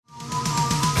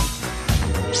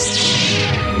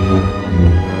All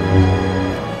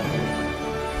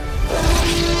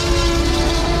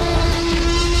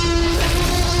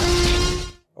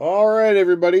right,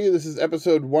 everybody. This is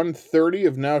episode 130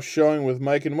 of Now Showing with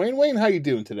Mike and Wayne. Wayne, how you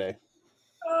doing today?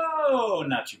 Oh,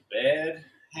 not too bad.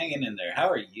 Hanging in there. How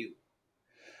are you?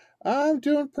 I'm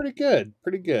doing pretty good.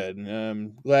 Pretty good.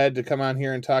 I'm glad to come on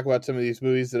here and talk about some of these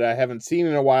movies that I haven't seen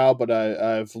in a while, but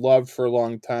I've loved for a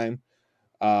long time.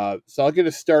 So I'll get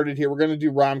us started here. We're going to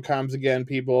do rom-coms again,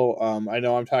 people. I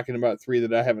know I'm talking about three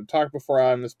that I haven't talked before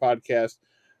on this podcast.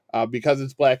 Because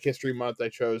it's Black History Month, I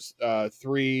chose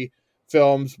three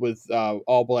films with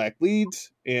all black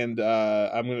leads, and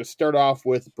I'm going to start off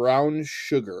with Brown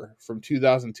Sugar from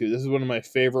 2002. This is one of my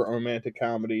favorite romantic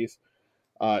comedies.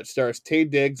 It stars Taye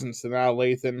Diggs and Sanaa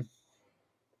Lathan,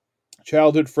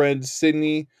 childhood friends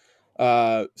Sydney,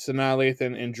 Sanaa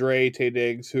Lathan, and Dre Taye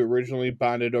Diggs, who originally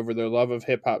bonded over their love of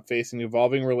hip-hop, face an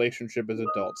evolving relationship as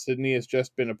adults. Sydney has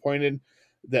just been appointed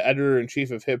the editor-in-chief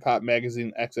of hip-hop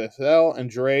magazine XXL, and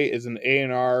Dre is an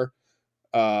A&R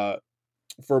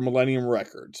for Millennium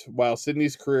Records. While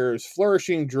Sydney's career is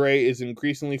flourishing, Dre is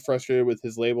increasingly frustrated with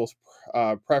his label's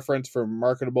preference for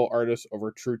marketable artists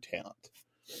over true talent.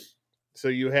 So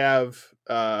you have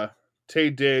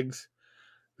Taye Diggs,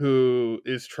 who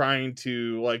is trying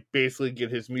to like basically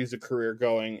get his music career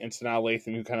going, and Sanaa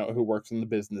Lathan, who works in the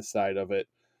business side of it.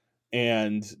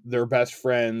 And they're best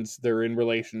friends. They're in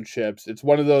relationships. It's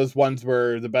one of those ones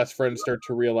where the best friends start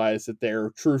to realize that their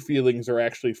true feelings are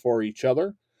actually for each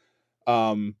other.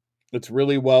 It's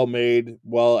really well made,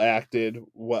 well acted,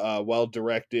 well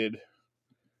directed.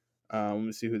 Let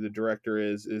me see who the director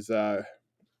is.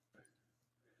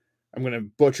 I'm going to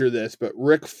butcher this, but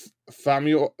Rick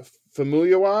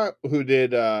Famuyiwa, who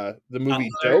did the movie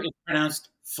Dope. It's pronounced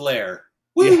Flair.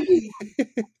 Yeah.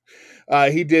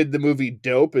 He did the movie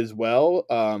Dope as well,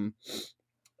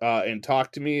 and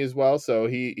Talk to Me as well. So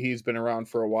he's been around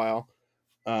for a while,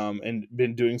 and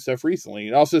been doing stuff recently.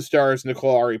 It also stars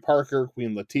Nicole Ari Parker,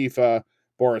 Queen Latifah,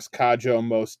 Boris Kajo,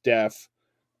 Mos Def,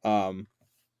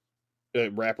 a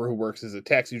rapper who works as a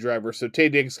taxi driver. So Taye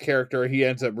Diggs' character, he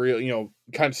ends up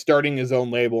kind of starting his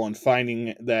own label and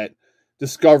finding that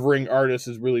discovering artists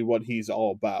is really what he's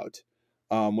all about.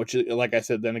 Which, like I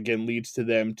said, then again leads to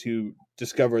them to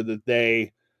discover that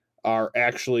they are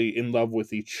actually in love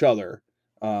with each other.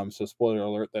 So spoiler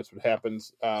alert, that's what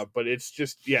happens. But it's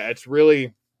just, it's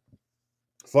really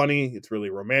funny. It's really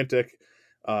romantic.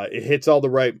 It hits all the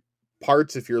right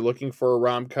parts if you're looking for a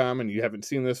rom-com and you haven't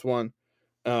seen this one.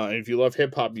 And if you love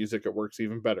hip-hop music, it works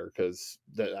even better because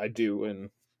I do.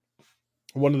 And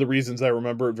one of the reasons I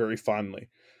remember it very fondly.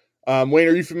 Wayne,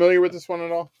 are you familiar with this one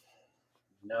at all?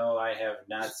 No, I have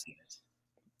not seen it.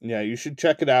 Yeah, you should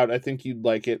check it out. I think you'd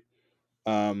like it.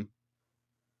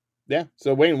 Yeah.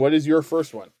 So Wayne, what is your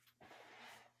first one?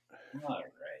 All right.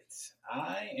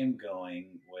 I am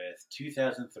going with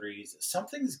 2003's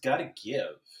Something's Gotta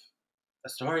Give. A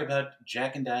story about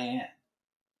Jack and Diane.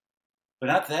 But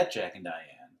not that Jack and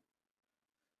Diane.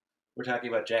 We're talking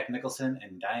about Jack Nicholson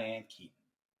and Diane Keaton.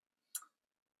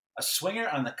 A swinger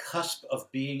on the cusp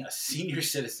of being a senior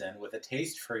citizen with a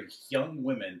taste for young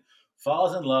women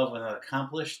falls in love with an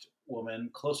accomplished woman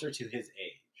closer to his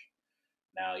age.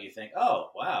 Now you think,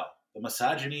 oh, wow, the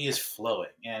misogyny is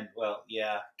flowing. And, well,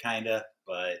 yeah, kinda,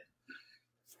 but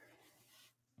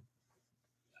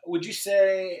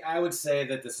I would say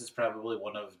that this is probably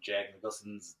one of Jack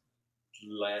Nicholson's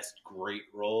last great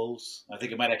roles. I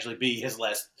think it might actually be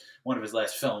one of his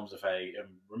last films, if I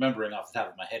am remembering off the top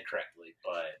of my head correctly.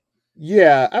 But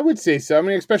yeah, I would say so. I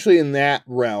mean, especially in that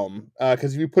realm,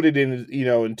 because if you put it in,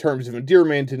 in terms of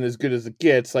endearment and as good as it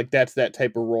gets, like that's that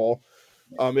type of role.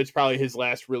 It's probably his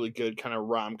last really good kind of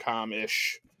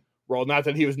rom-com-ish role. Not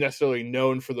that he was necessarily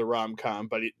known for the rom-com,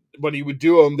 but when he would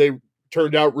do them, they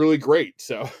turned out really great.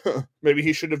 So maybe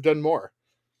he should have done more.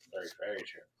 Very, very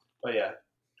true. But yeah.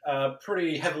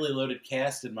 Pretty heavily loaded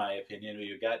cast, in my opinion.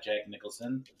 We've got Jack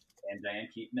Nicholson and Diane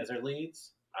Keaton as our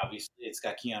leads. Obviously, it's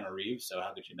got Keanu Reeves, so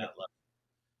how could you not love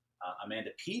it? Amanda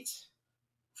Peet,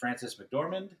 Frances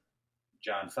McDormand,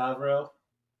 Jon Favreau,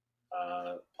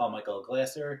 Paul Michael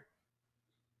Glaser,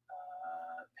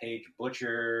 Paige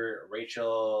Butcher,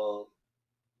 Rachel.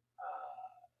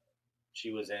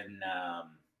 She was in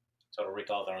Total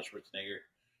Recall with Arnold Schwarzenegger.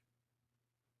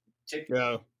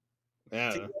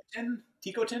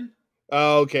 Ticotin?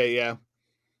 Oh, okay, yeah.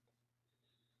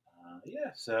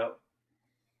 So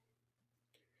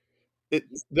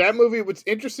that movie, what's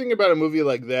interesting about a movie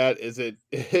like that is it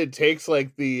takes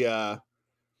like the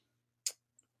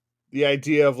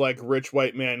idea of like rich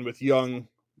white man with young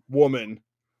woman,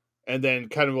 and then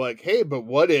kind of like, hey, but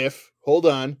what if, hold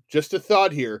on, just a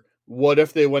thought here, what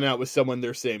if they went out with someone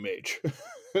their same age?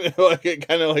 Like it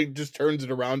kind of like just turns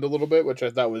it around a little bit, which I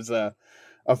thought was a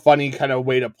funny kind of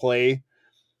way to play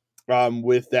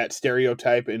with that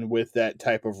stereotype and with that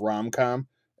type of rom-com.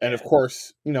 And of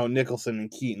course, Nicholson and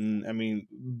Keaton, I mean,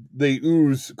 they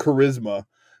ooze charisma.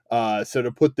 So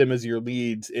to put them as your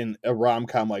leads in a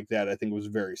rom-com like that, I think was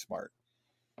very smart.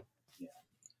 Yeah.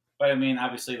 But I mean,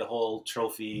 obviously the whole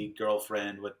trophy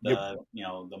girlfriend with the,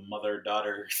 the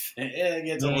mother-daughter, it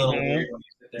gets a little weird when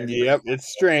you sit there. Yep,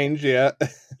 it's strange, yeah.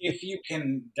 If you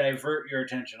can divert your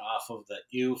attention off of the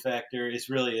ew factor, it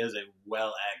really is a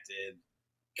well-acted,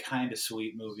 kind of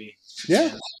sweet movie. Yeah.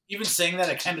 And even saying that,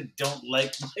 I kind of don't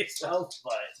like myself,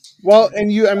 but well, and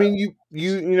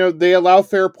they allow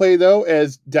fair play though,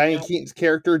 as Diane Keaton's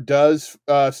character does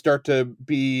start to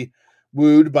be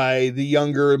wooed by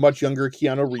the much younger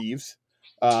Keanu Reeves.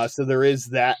 So there is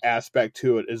that aspect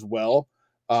to it as well.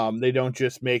 They don't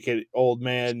just make it old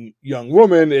man, young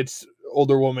woman; it's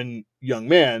older woman, young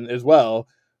man as well.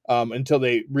 Until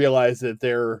they realize that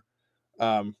they're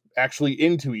actually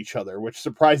into each other, which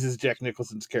surprises Jack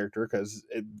Nicholson's character because,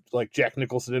 like Jack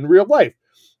Nicholson in real life,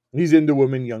 he's into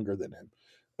women younger than him.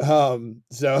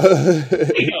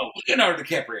 Leonardo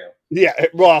DiCaprio. Yeah,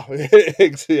 well,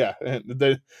 yeah,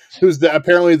 who's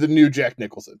apparently the new Jack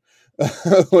Nicholson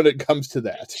when it comes to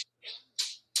that.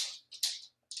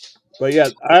 But yeah,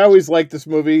 I always liked this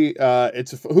movie.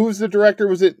 Who's the director?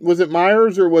 Was it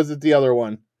Myers or was it the other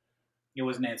one? It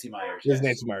was Nancy Myers. It was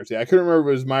Nancy Myers. Yeah, I couldn't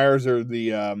remember if it was Myers or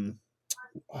the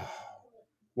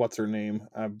what's her name?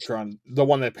 I'm trying the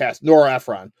one that passed, Nora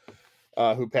Ephron,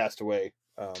 who passed away.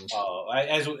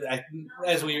 As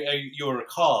you will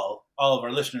recall, all of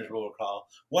our listeners will recall,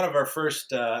 one of our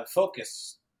first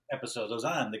Focus episodes was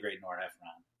on the great Nora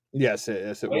Ephron. Yes, it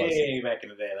was. Way back in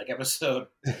the day, like episode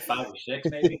 5 or 6,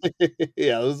 maybe.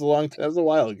 Yeah, that was a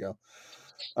while ago.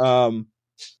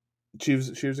 She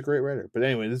was a great writer. But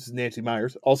anyway, this is Nancy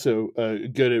Myers, also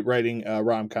good at writing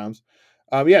rom-coms.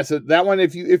 Yeah, so that one,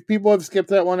 if people have skipped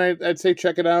that one, I'd say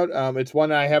check it out. It's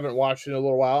one I haven't watched in a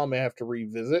little while. I may have to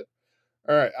revisit.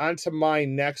 All right, on to my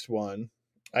next one.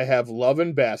 I have Love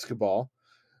and Basketball.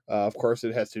 Of course,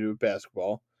 it has to do with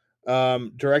basketball.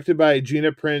 Directed by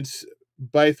Gina Prince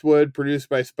Bythewood, produced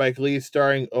by Spike Lee,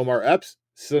 starring Omar Epps,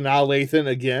 Sanaa Lathan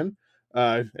again,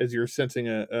 as you're sensing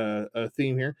a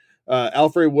theme here.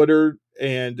 Alfred Woodard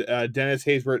and Dennis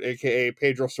Haysbert, a.k.a.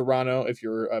 Pedro Serrano, if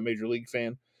you're a Major League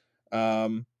fan.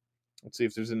 Let's see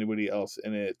if there's anybody else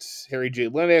in it. Harry J.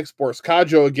 Lennox, Boris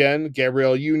Kajo again,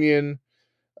 Gabrielle Union,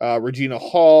 Regina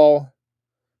Hall,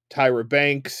 Tyra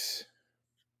Banks.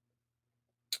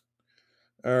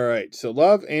 All right, so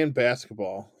Love and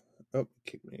Basketball. Oh,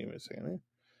 kick me a second.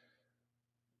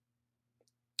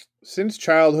 Since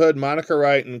childhood, Monica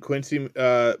Wright and Quincy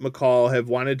McCall have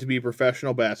wanted to be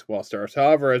professional basketball stars.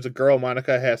 However, as a girl,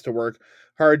 Monica has to work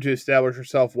hard to establish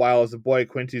herself, while as a boy,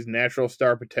 Quincy's natural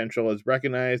star potential is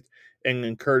recognized and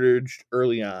encouraged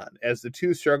early on. As the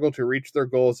two struggle to reach their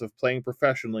goals of playing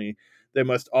professionally, they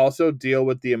must also deal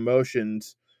with their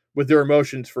emotions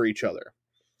for each other.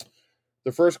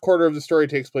 The first quarter of the story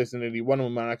takes place in 1981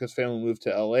 when Monica's family moved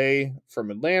to LA from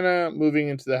Atlanta, moving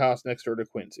into the house next door to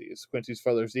Quincy's. Quincy's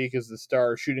father, Zeke, is the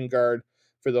star shooting guard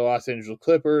for the Los Angeles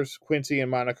Clippers. Quincy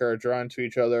and Monica are drawn to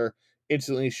each other,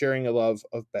 instantly sharing a love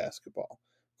of basketball.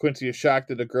 Quincy is shocked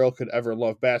that a girl could ever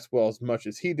love basketball as much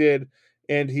as he did,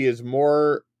 and he is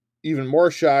even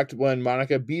more shocked when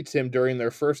Monica beats him during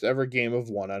their first ever game of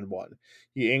one-on-one.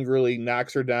 He angrily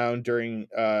knocks her down during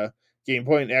game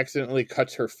point and accidentally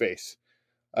cuts her face.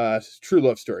 True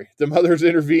love story. The mothers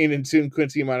intervene, and soon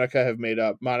Quincy and Monica have made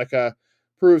up. Monica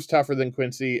proves tougher than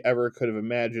Quincy ever could have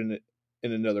imagined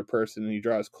in another person, and he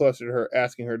draws closer to her,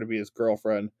 asking her to be his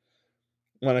girlfriend.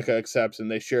 Monica accepts,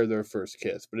 and they share their first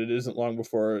kiss. But it isn't long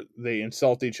before they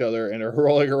insult each other and are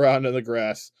rolling around in the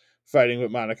grass, fighting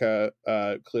with Monica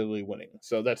clearly winning.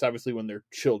 So that's obviously when they're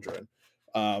children.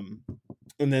 And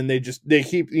then they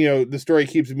keep, the story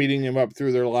keeps meeting them up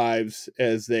through their lives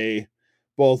as they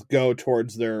both go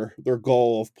towards their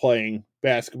goal of playing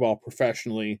basketball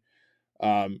professionally.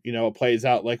 It plays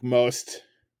out like most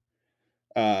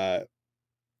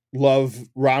love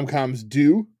rom-coms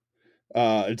do.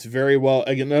 It's very well,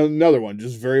 again, another one,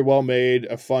 just very well made,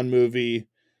 a fun movie.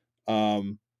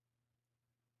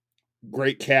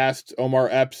 Great cast. Omar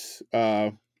Epps,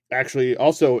 actually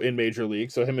also in Major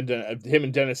League. So him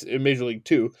and Dennis in Major League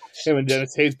 2, him and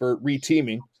Dennis Haysbert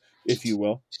re-teaming, if you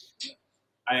will.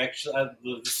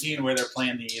 The scene where they're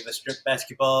playing the strip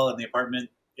basketball in the apartment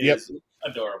is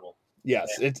adorable. Yes,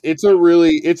 yeah. It's a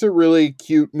really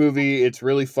cute movie. It's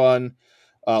really fun.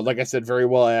 Like I said, very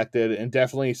well acted, and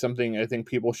definitely something I think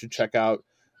people should check out.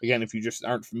 Again, if you just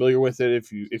aren't familiar with it,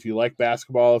 if you like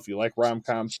basketball, if you like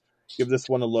rom-coms, give this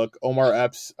one a look. Omar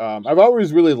Epps. I've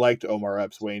always really liked Omar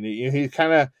Epps, Wayne. He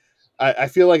kind of, I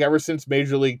feel like ever since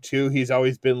Major League 2, he's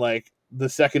always been like the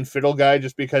second fiddle guy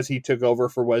just because he took over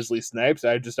for Wesley Snipes.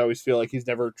 I just always feel like he's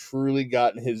never truly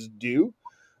gotten his due.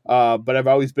 But I've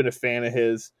always been a fan of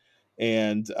his.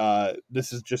 And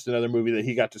this is just another movie that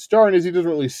he got to star in, as he doesn't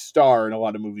really star in a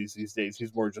lot of movies these days.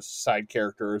 He's more just side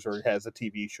characters or has a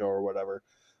TV show or whatever.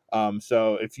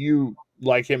 So if you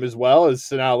like him as well as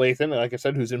Sanaa Lathan, like I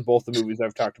said, who's in both the movies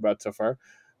I've talked about so far,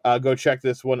 go check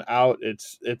this one out.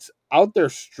 It's out there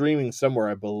streaming somewhere,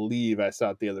 I believe. I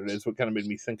saw it the other day. It's what kind of made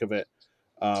me think of it.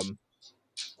 But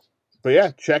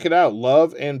yeah, check it out.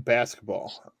 Love and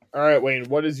Basketball. All right, Wayne,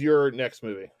 what is your next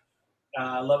movie?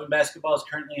 Love and Basketball is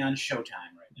currently on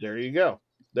Showtime right now. There you go.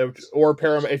 Or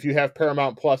Paramount. If you have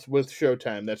Paramount Plus with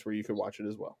Showtime, that's where you can watch it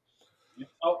as well.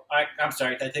 Oh, I'm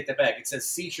sorry. I take that back. It says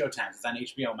See Showtime. It's on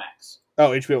HBO Max.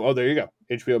 Oh, HBO. Oh, there you go.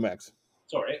 HBO Max.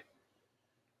 Sorry.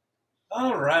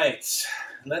 All right.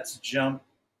 Let's jump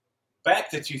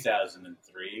back to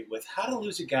 2003 with How to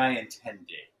Lose a Guy in 10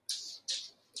 Days.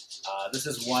 This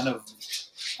is one of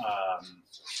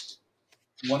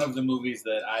the movies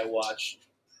that I watched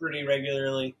pretty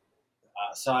regularly.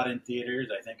 Saw it in theaters.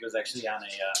 I think it was actually on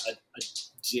a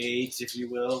date, if you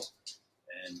will.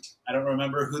 And I don't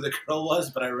remember who the girl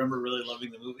was, but I remember really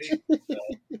loving the movie.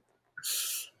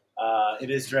 It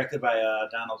is directed by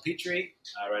Donald Petrie.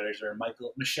 Writers are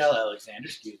Michelle Alexander,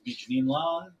 Janine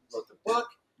Long wrote the book,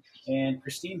 and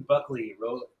Christine Buckley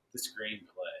wrote the screenplay.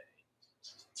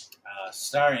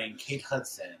 Starring Kate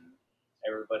Hudson,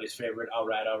 everybody's favorite, all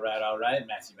right,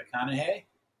 Matthew McConaughey,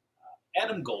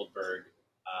 Adam Goldberg,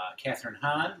 Catherine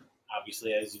Hahn.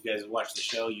 Obviously, as you guys watch the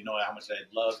show, you know how much I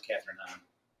love Catherine Hahn.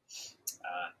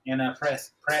 Anna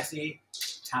Pressey,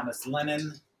 Thomas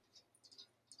Lennon,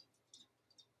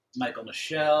 Michael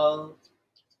Michelle,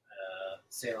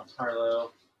 Salem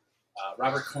Harlow,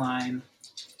 Robert Klein,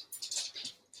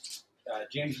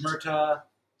 James Murtaugh.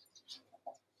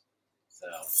 So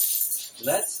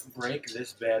let's break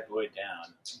this bad boy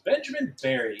down. Benjamin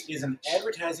Barry is an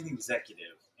advertising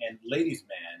executive and ladies'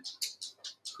 man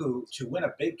who, to win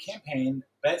a big campaign,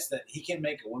 bets that he can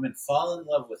make a woman fall in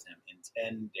love with him in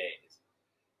 10 days.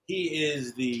 He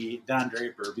is the Don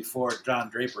Draper, before Don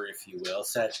Draper, if you will,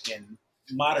 set in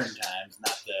modern times,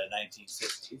 not the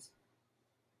 1960s.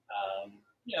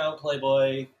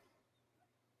 Playboy.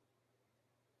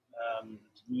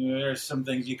 There's some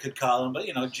things you could call him, but,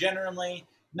 generally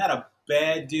not a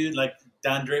bad dude. Like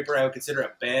Don Draper, I would consider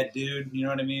a bad dude, you know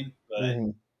what I mean? But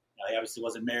he obviously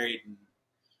wasn't married and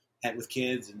had with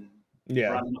kids and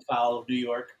running afoul of New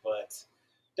York, but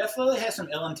definitely has some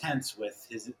ill intents with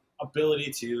his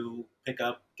ability to pick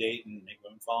up, date, and make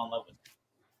women fall in love with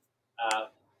him.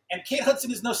 And Kate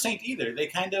Hudson is no saint either.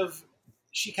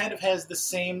 She kind of has the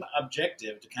same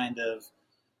objective to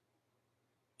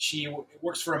she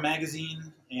works for a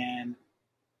magazine, and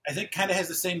I think kind of has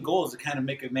the same goals to kind of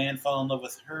make a man fall in love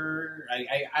with her.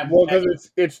 Because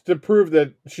it's to prove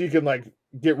that she can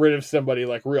get rid of somebody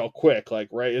real quick,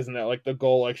 right? Isn't that the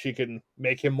goal? She can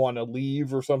make him want to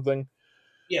leave or something.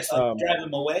 Yes, drive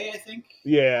him away, I think.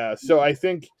 Yeah, so I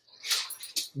think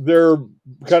they're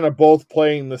kind of both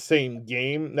playing the same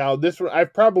game. Now, this one,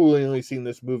 I've probably only seen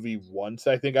this movie once,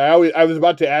 I think. I was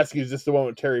about to ask you, is this the one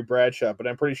with Terry Bradshaw? But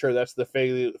I'm pretty sure that's the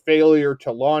failure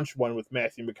to launch one with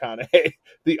Matthew McConaughey,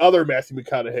 the other Matthew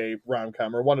McConaughey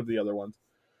rom-com, or one of the other ones.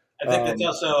 I think that's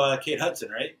also Kate Hudson,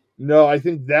 right? No, I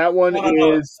think that one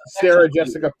is Sarah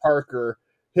Jessica Parker.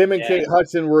 Him and Kate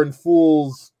Hudson were in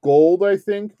Fool's Gold, I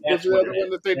think, was the other one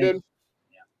that they did.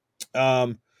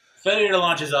 Yeah. Failure to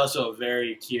Launch is also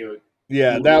very cute.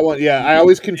 Yeah, that one. Yeah, I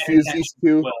always confuse these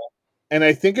two. And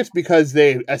I think it's because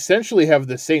they essentially have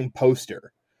the same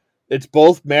poster. It's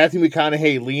both Matthew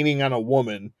McConaughey leaning on a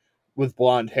woman with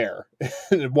blonde hair.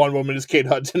 One woman is Kate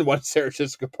Hudson, one is Sarah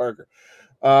Jessica Parker.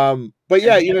 But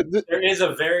yeah, there is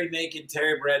a very naked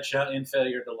Terry Bradshaw in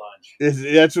Failure to Launch.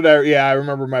 That's what I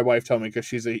remember my wife telling me, because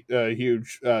she's a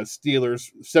huge 70s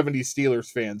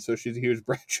Steelers fan, so she's a huge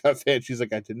Bradshaw fan. She's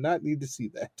like, I did not need to see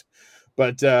that,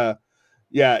 but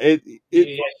yeah, she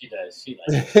does. She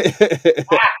does.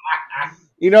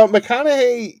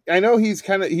 McConaughey, I know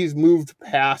he's moved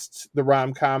past the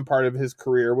rom-com part of his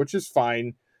career, which is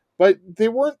fine, but they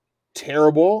weren't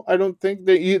terrible. I don't think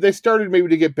they started maybe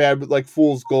to get bad with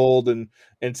Fool's Gold and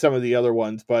some of the other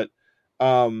ones, but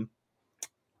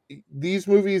these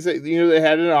movies, they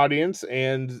had an audience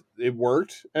and it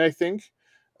worked. And I think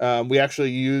we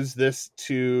actually use this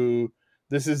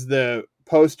is the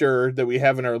poster that we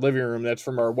have in our living room that's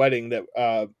from our wedding that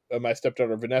my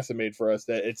stepdaughter Vanessa made for us,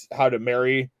 that it's how to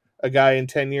marry a guy in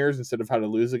 10 years instead of how to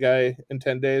lose a guy in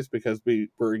 10 days, because we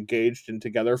were engaged and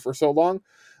together for so long.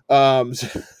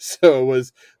 So it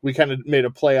was, we kind of made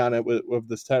a play on it with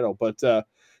this title. But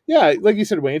yeah, like you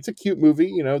said, Wayne, it's a cute movie.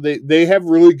 You know, they have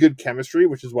really good chemistry,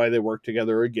 which is why they work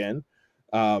together again.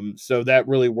 So that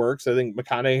really works. I think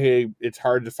McConaughey, it's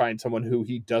hard to find someone who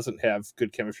he doesn't have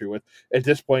good chemistry with at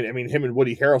this point. I mean, him and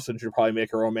Woody Harrelson should probably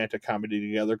make a romantic comedy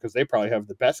together, because they probably have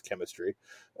the best chemistry.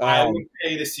 I would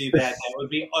pay to see that. That would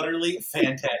be utterly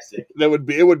fantastic. It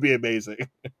would be amazing.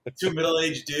 Two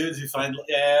middle-aged dudes who find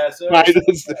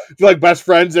like best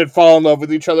friends that fall in love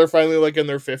with each other finally, like in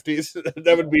their 50s.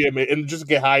 That would be amazing, and just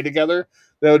get high together.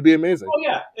 That would be amazing. Oh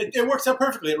yeah, it works out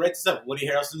perfectly. It writes us up. Woody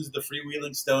Harrelson's the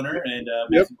freewheeling stoner, and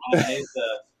Matthew McConaughey's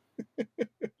the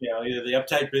either the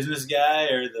uptight business guy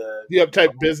or the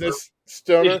uptight business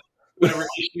stoner, whatever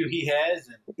issue he has,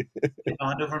 and get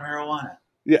onto from marijuana.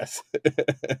 Yes.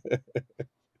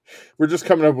 We're just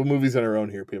coming up with movies on our own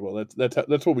here, people.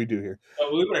 That's what we do here.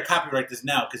 Oh, we better copyright this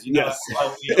now, because yes.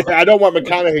 I don't want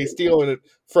McConaughey stealing it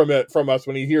from us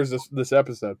when he hears this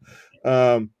episode.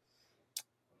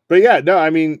 But yeah, no,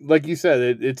 I mean, like you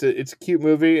said, it's a cute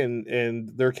movie,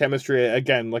 and their chemistry,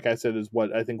 again, like I said, is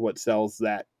what I think what sells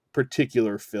that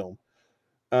particular film.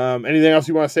 Anything else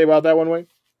you want to say about that one, Wayne?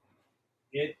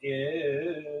 It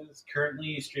is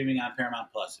currently streaming on Paramount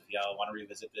Plus. If y'all want to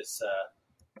revisit this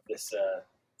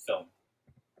film.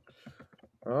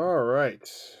 All right,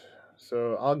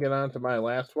 so I'll get on to my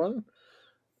last one.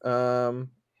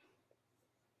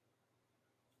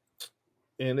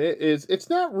 And it's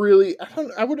not really,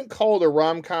 I wouldn't call it a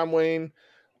rom-com, Wayne,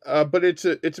 but it's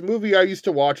a movie I used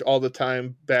to watch all the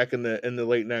time back in the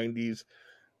late 90s.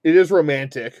 It is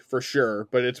romantic for sure,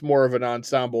 but it's more of an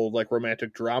ensemble, like,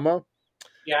 romantic drama.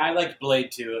 Yeah, I liked Blade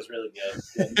too. It was really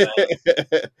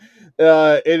good.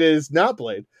 It is not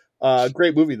Blade.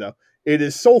 Great movie though. It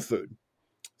is Soul Food.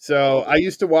 So I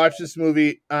used to watch this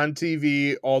movie on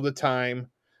TV all the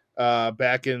time.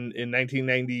 Back in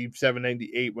 1997,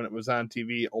 98, when it was on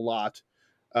TV a lot.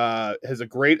 Has a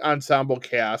great ensemble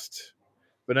cast.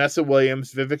 Vanessa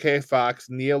Williams, Vivica A.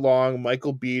 Fox, Nia Long,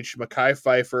 Michael Beach, Mekhi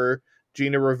Phifer,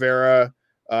 Gina Rivera,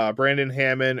 Brandon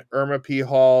Hammond, Irma P.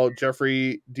 Hall,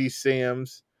 Jeffrey D.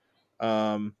 Sams.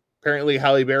 Apparently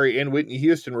Halle Berry and Whitney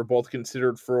Houston were both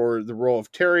considered for the role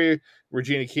of Terry.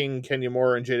 Regina King, Kenya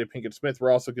Moore, and Jada Pinkett Smith were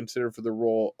also considered for the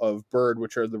role of Bird,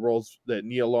 which are the roles that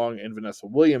Nia Long and Vanessa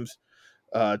Williams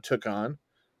took on.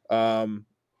 Let's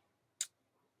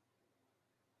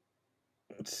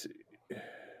see.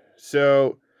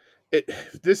 So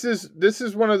this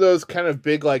is one of those kind of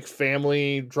big, like,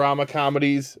 family drama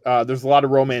comedies. There's a lot of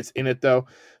romance in it, though.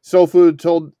 Soul Food,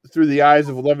 told through the eyes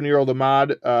of 11-year-old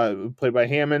Ahmad, played by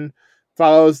Hammond,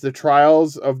 follows the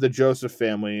trials of the Joseph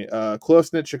family, a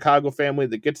close-knit Chicago family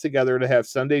that gets together to have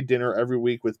Sunday dinner every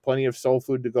week with plenty of soul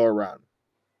food to go around.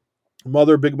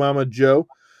 Mother, Big Mama Joe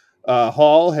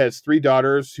Hall, has 3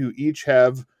 daughters who each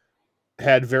have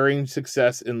had varying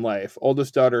success in life.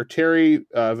 Oldest daughter, Terry,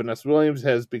 Vanessa Williams,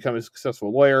 has become a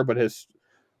successful lawyer, but has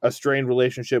a strained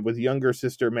relationship with younger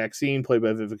sister, Maxine, played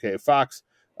by Vivica A. Fox.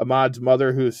 Ahmad's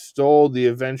mother, who stole and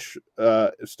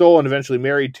eventually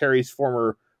married Terry's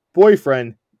former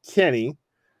boyfriend, Kenny,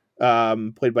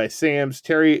 played by Sams.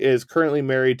 Terry is currently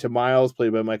married to Miles,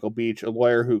 played by Michael Beach, a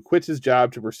lawyer who quits his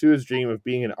job to pursue his dream of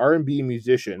being an R&B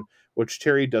musician, which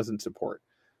Terry doesn't support.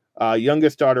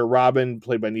 Youngest daughter, Robin,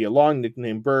 played by Nia Long,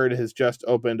 nicknamed Bird, has just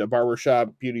opened a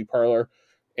barbershop, beauty parlor,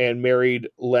 and married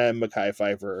Lem Mekhi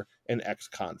Phifer, an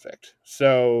ex-convict.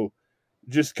 So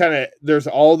just kind of, there's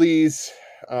all these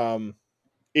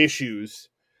issues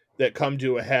that come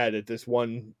to a head at this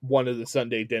one of the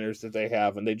Sunday dinners that they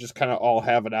have, and they just kind of all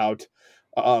have it out.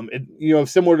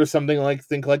 Similar to something like,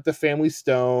 think like The Family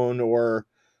Stone, or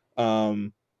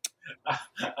I'm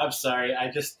sorry.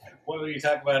 When you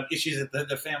talk about issues at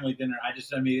the family dinner, I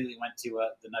just immediately went to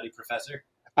The Nutty Professor.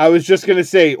 I was just going to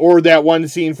say, or that one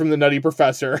scene from The Nutty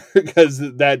Professor, because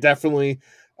that definitely,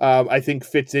 I think,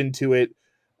 fits into it.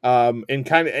 And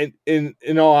kind of,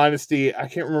 in all honesty, I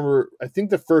can't remember. I think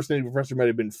the first Nutty Professor might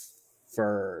have been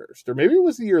first, or maybe it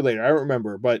was a year later. I don't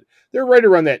remember, but they're right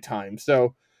around that time.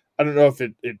 So I don't know if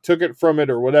it took it from it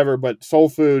or whatever, but Soul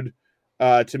Food,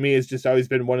 to me, has just always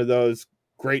been one of those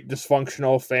great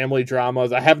dysfunctional family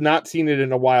dramas. I have not seen it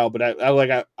in a while, but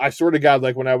I swear to God,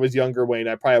 like when I was younger, Wayne,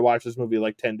 I probably watched this movie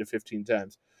like 10 to 15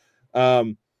 times.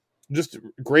 Just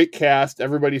great cast.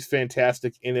 Everybody's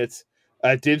fantastic in it.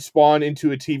 It did spawn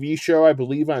into a TV show, I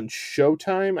believe, on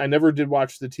Showtime. I never did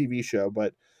watch the TV show,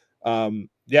 but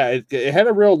it had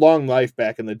a real long life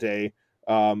back in the day.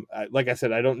 Like I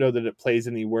said, I don't know that it plays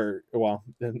anywhere. Well,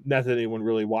 not that anyone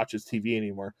really watches TV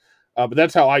anymore, but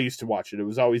that's how I used to watch it. It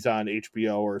was always on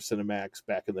HBO or Cinemax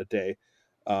back in the day.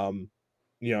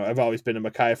 I've always been a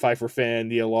Micaiah Pfeiffer fan,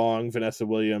 Nia Long, Vanessa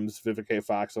Williams, Vivica A.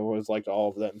 Fox. I've always liked all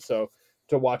of them. So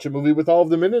to watch a movie with all of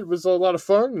them in it was a lot of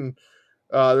fun. And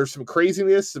there's some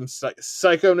craziness, some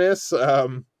psychoness.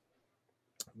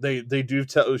 They do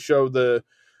show the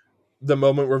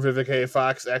moment where Vivica A.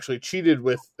 Fox actually cheated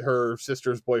with her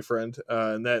sister's boyfriend,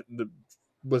 and that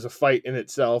was a fight in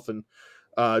itself. And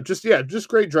just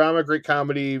great drama, great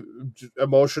comedy,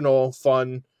 emotional,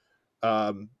 fun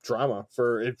drama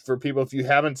for people. If you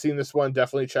haven't seen this one,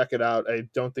 definitely check it out. I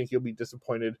don't think you'll be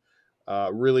disappointed.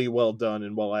 Really well done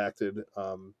and well acted.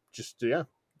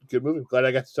 Good movie. Glad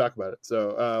I got to talk about it.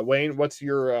 So Wayne, what's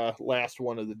your last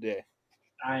one of the day?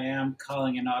 I am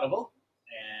calling an audible,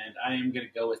 and I am going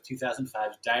to go with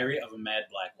 2005's Diary of a Mad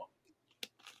Black Woman.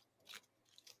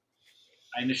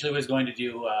 I initially was going to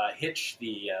do Hitch,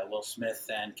 the Will Smith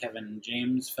and Kevin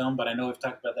James film, but I know we've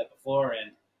talked about that before,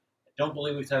 and I don't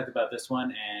believe we've talked about this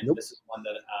one, and Nope. This is one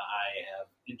that I have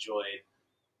enjoyed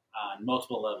on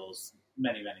multiple levels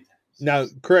many, many times. Now,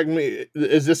 correct me,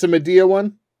 is this a Madea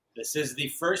one? This is the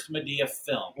first Madea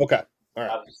film. Okay, all right.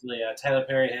 Obviously, Tyler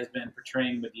Perry has been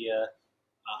portraying Madea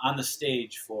on the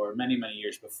stage for many, many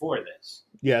years before this.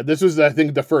 Yeah, this was, I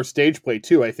think, the first stage play,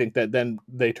 too. I think that then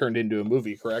they turned into a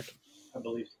movie, correct? I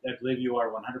believe you are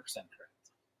 100% correct.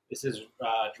 This is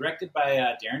directed by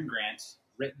Darren Grant,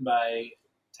 written by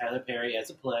Tyler Perry as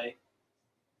a play.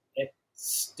 It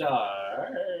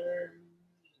stars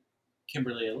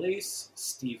Kimberly Elise,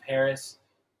 Steve Harris,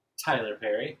 Tyler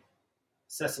Perry,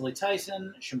 Cecily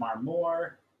Tyson, Shamar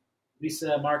Moore,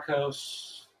 Lisa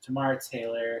Marcos, Tamara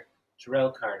Taylor,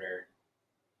 Terrell Carter.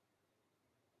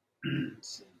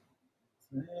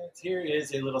 Here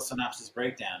is a little synopsis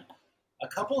breakdown. A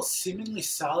couple's seemingly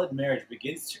solid marriage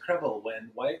begins to crumble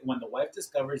when the wife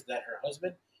discovers that her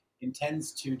husband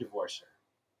intends to divorce her.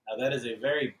 Now, that is a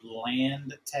very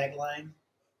bland tagline.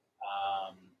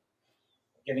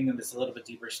 Getting into this a little bit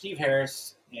deeper, Steve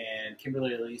Harris and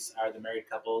Kimberly Elise are the married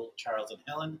couple, Charles and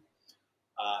Helen.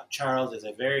 Charles is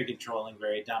a very controlling,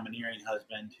 very domineering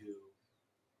husband who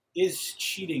is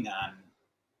cheating on...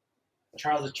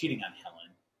 Charles is cheating on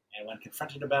Helen. And when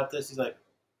confronted about this, he's like,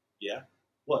 yeah,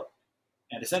 what?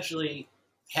 And essentially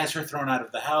has her thrown out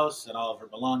of the house, and all of her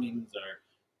belongings are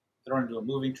thrown into a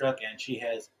moving truck, and she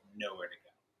has nowhere to go.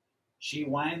 She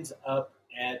winds up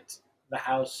at the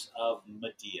house of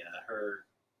Madea, her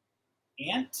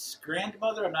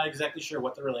grandmother. I'm not exactly sure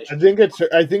what the relationship.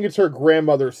 I think it's her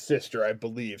grandmother's sister, I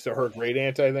believe. So her great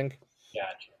aunt, I think.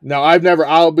 Gotcha. Now,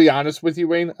 I'll be honest with you,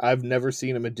 Wayne. I've never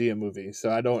seen a Madea movie, so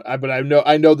I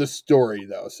know the story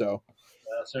though. So.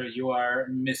 Sir, you are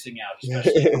missing out.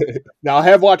 Especially now, I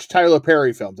have watched Tyler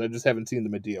Perry films. I just haven't seen the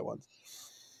Madea ones.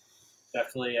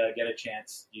 Definitely get a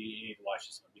chance. You need to watch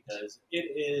this one because it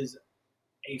is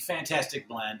a fantastic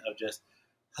blend of just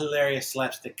hilarious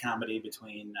slapstick comedy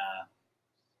between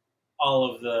all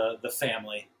of the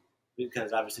family.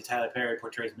 Because obviously Tyler Perry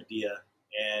portrays Madea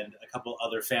and a couple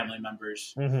other family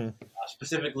members. Mm-hmm.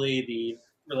 Specifically, the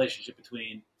relationship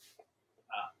between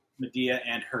Madea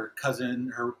and her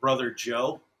cousin, her brother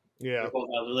Joe. Yeah.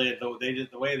 The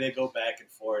way they go back and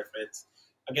forth. It's,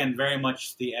 again, very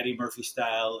much the Eddie Murphy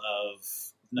style of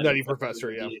Nutty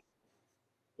Professor, yeah.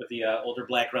 With the older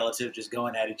black relative just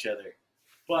going at each other.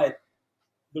 But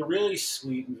the really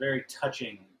sweet and very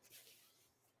touching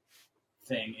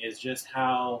thing is just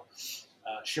how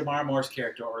Shamar Moore's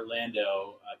character,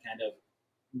 Orlando, kind of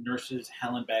nurses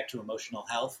Helen back to emotional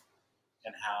health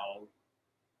and how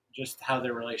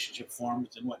their relationship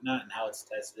forms and whatnot and how it's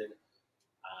tested.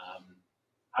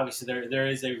 Obviously, there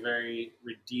is a very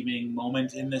redeeming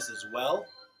moment in this as well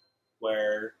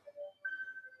where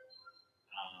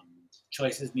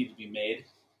choices need to be made.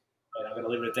 But I'm going to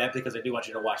leave it at that because I do want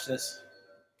you to watch this.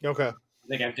 Okay. I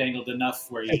think I've dangled enough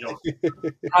where you don't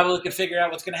probably can figure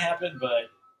out what's going to happen, but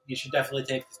you should definitely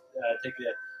take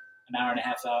an hour and a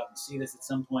half out and see this at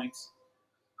some point.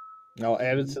 I'll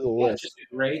add it to the list. It's just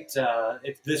great.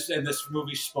 This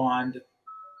movie spawned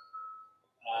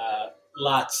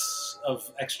lots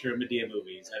of extra Madea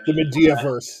movies. The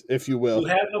Madea-verse, if you will. You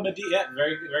have a Madea. Yeah,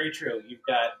 very, very true. You've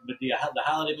got Madea, the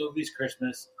holiday movies,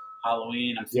 Christmas,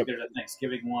 Halloween. I think there's a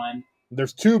Thanksgiving one.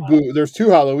 There's two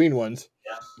Halloween ones.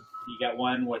 Yeah. You got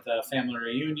one with a family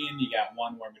reunion. You got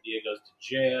one where Madea goes to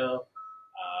jail.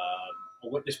 A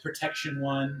witness protection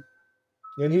one.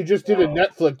 And he just did a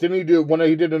Netflix. Didn't he do one?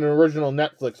 He did an original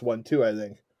Netflix one too, I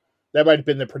think. That might have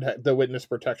been the witness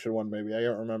protection one, maybe. I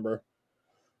don't remember.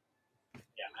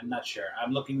 Yeah, I'm not sure.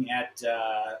 I'm looking at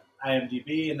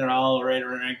IMDb, and they're all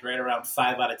ranked right around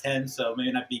 5 out of 10, so it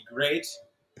may not be great.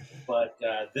 But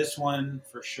this one,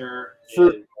 for sure,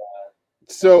 For is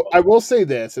So I will say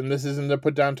this, and this isn't to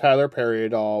put down Tyler Perry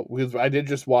at all, because I did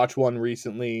just watch one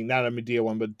recently, not a Medea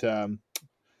one, but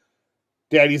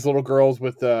Daddy's Little Girls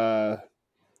with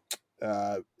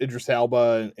Idris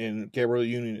Elba and Gabriel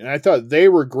Union, and I thought they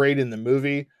were great in the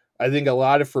movie. I think a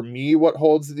lot of, for me, what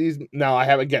holds these, now I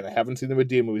haven't seen the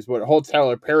Medea movies, but what holds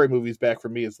Tyler Perry movies back for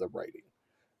me is the writing.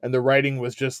 And the writing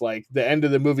was just like, the end of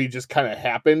the movie just kind of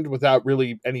happened without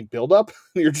really any buildup.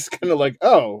 You're just kind of like,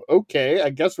 oh, okay,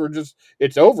 I guess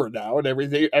it's over now, and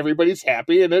everybody's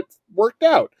happy, and it worked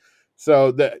out.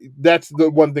 So that's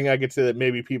the one thing I could say that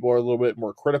maybe people are a little bit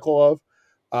more critical of.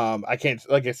 I can't,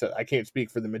 like I said, I can't speak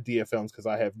for the Medea films because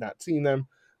I have not seen them.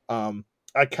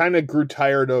 I kind of grew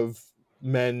tired of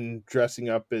men dressing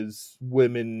up as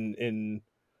women in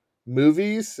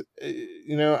movies.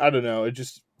 I don't know. It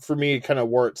just, for me, it kind of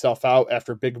wore itself out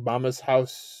after Big Mama's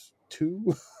House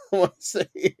 2, I want to say.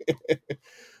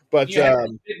 But you have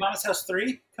Big Mama's House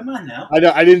 3? Come on now.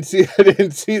 I didn't see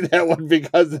that one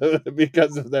because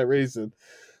of that reason.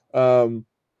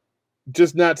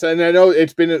 Just not, and I know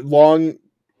it's been a long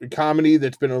comedy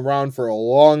that's been around for a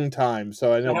long time.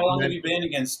 So I know. How long have you been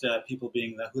against people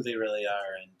being who they really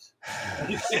are?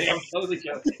 And I'm totally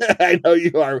joking. I know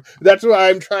you are. That's why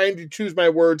I'm trying to choose my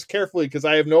words carefully, because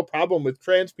I have no problem with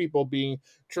trans people being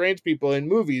trans people in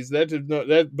movies.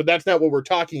 But that's not what we're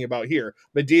talking about here.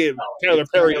 Medea, Tyler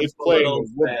Perry is playing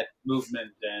that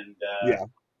movement, and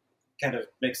kind of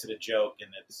makes it a joke, and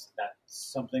that's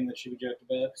something that should be joked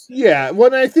about. So. Yeah,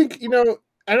 well, I think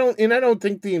I don't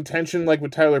think the intention, like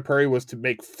with Tyler Perry, was to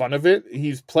make fun of it. He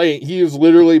is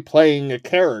literally playing a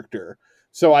character.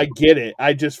 So I get it.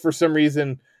 I just, for some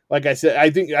reason, like I said, I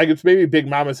think it's maybe Big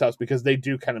Mama's House, because they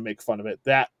do kind of make fun of it.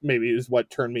 That maybe is what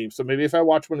turned me. So maybe if I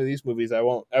watch one of these movies, I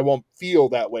won't feel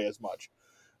that way as much.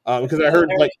 Because I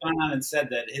heard like gone on and said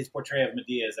that his portrayal of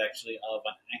Medea is actually of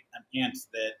an aunt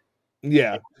that.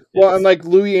 Yeah. Well, and like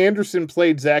Louis Anderson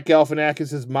played Zach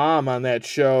Galifianakis' mom on that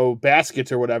show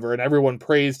Baskets or whatever, and everyone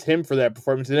praised him for that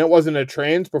performance. And it wasn't a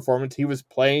trans performance; he was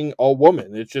playing a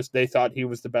woman. It's just they thought he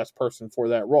was the best person for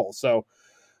that role. So,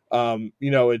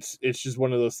 it's just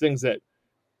one of those things that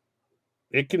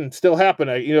it can still happen.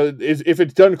 If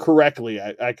it's done correctly,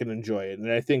 I can enjoy it.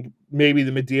 And I think maybe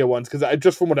the Medea ones, because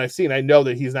just from what I've seen, I know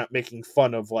that he's not making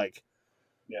fun of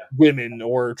women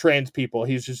or trans people.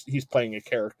 He's playing a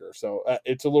character, so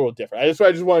it's a little different.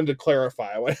 I just wanted to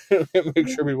clarify. I want to make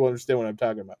sure people understand what I'm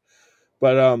talking about.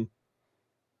 But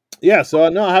so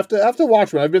no, I have to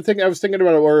watch one. I was thinking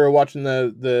about it while we were watching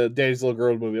the Daddy's Little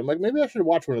Girl movie. I'm like, maybe I should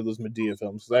watch one of those Medea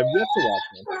films, because I've yet to watch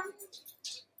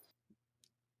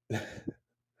one.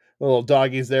 The little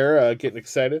doggies there getting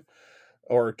excited,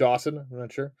 or Dawson, I'm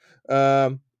not sure.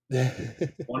 One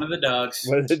of the dogs.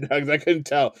 One of the dogs. I couldn't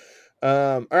tell.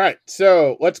 All right,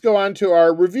 so let's go on to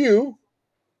our review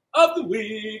of the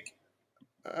week.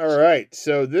 All right,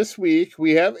 so this week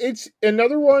it's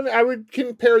another one. I would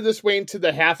compare this, Wayne, to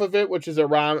The Half of It, which is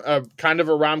kind of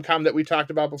a rom-com that we talked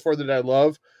about before that I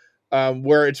love,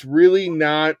 where it's really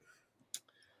not.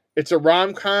 It's a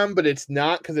rom-com, but it's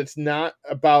not, because it's not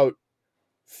about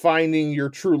finding your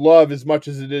true love as much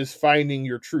as it is finding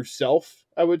your true self,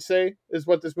 I would say, is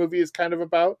what this movie is kind of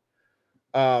about.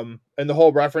 And the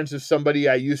whole reference is somebody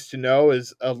I used to know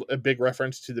is a big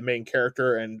reference to the main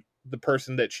character and the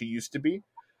person that she used to be.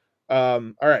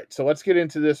 All right, so let's get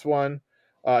into this one.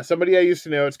 Somebody I used to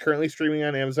know. It's currently streaming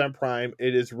on Amazon Prime.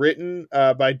 It is written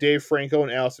by Dave Franco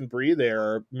and Alison Brie. They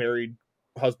are married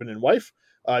husband and wife.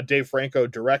 Dave Franco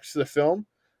directs the film.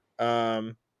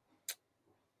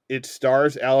 It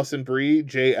stars Alison Brie,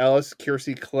 Jay Ellis,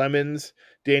 Kiersey Clemens,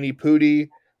 Danny Pudi,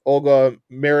 Olga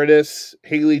Meredith,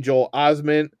 Haley Joel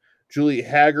Osment, Julie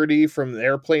Haggerty from the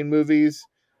Airplane movies.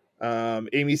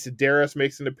 Amy Sedaris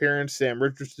makes an appearance. Sam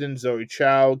Richardson, Zoe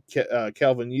Chow,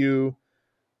 Calvin Yu.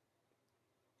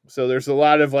 So there's a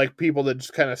lot of people that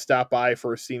just kind of stop by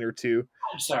for a scene or two.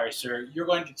 I'm sorry, sir. You're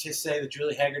going to just say that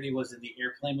Julie Haggerty was in the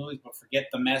Airplane movies, but forget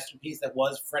the masterpiece that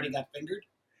was Freddy Got Fingered?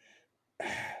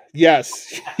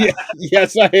 Yes.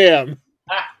 Yes, I am.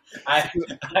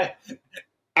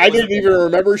 I didn't even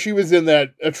remember she was in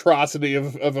that atrocity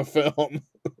of a film.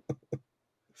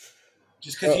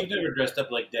 Just because you've never dressed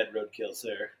up like Dead Roadkill,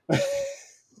 sir.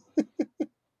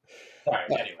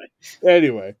 Sorry,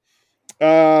 Anyway.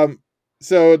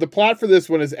 So the plot for this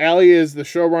one is Allie is the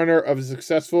showrunner of a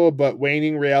successful but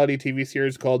waning reality TV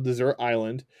series called Desert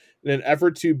Island. In an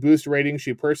effort to boost ratings,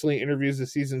 she personally interviews the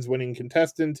season's winning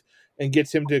contestant and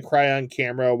gets him to cry on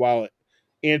camera while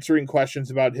answering questions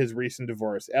about his recent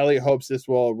divorce. Elliot hopes this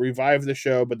will revive the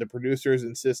show, but the producers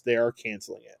insist they are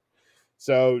canceling it.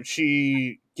 So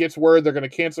she gets word they're going to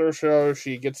cancel her show.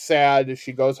 She gets sad.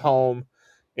 She goes home,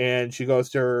 and she goes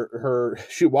to her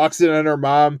she walks in on her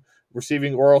mom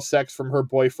receiving oral sex from her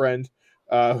boyfriend,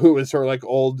 who is her like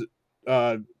old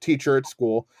teacher at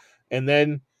school. And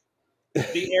then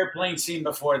the airplane scene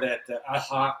before that,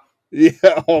 yeah,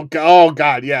 oh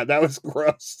god, yeah, that was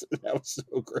gross. That was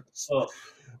so gross.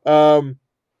 Oh.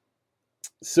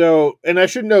 So, and I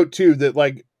should note too that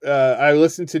like I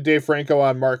listened to Dave Franco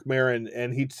on Mark Maron,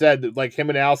 and he said that like him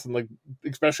and Allison, like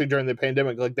especially during the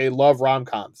pandemic, like they love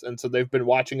rom-coms, and so they've been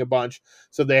watching a bunch.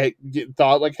 So they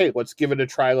thought like, hey, let's give it a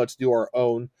try. Let's do our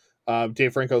own.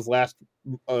 Dave Franco's last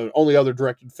only other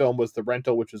directed film was The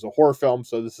Rental, which is a horror film.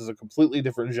 So this is a completely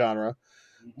different genre.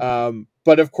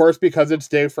 But of course, because it's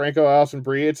Dave Franco, Alison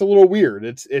Brie, it's a little weird.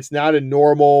 It's not a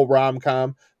normal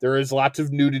rom-com. There is lots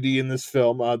of nudity in this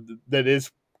film that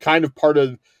is kind of part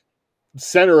of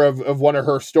center of one of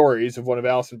her stories, of one of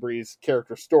Alison Brie's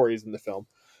character stories in the film.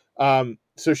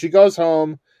 So she goes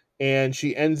home and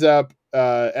she ends up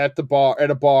at a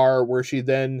bar where she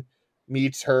then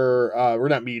meets her, or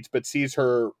not meets, but sees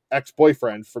her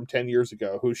ex-boyfriend from 10 years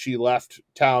ago, who she left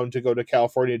town to go to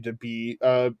California to be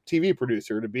a TV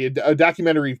producer, to be a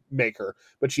documentary maker,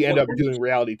 but she ended up doing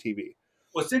reality TV.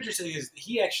 What's interesting is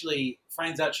he actually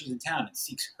finds out she's in town and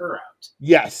seeks her out.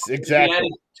 Yes, exactly.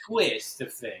 Added twist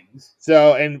of things.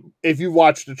 So, and if you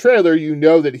watch the trailer, you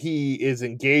know that he is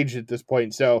engaged at this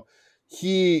point. So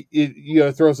he,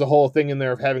 throws the whole thing in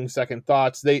there of having second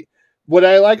thoughts. What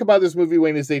I like about this movie,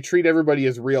 Wayne, is they treat everybody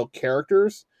as real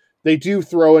characters. They do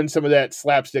throw in some of that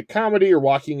slapstick comedy or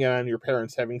walking in on your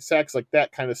parents having sex, like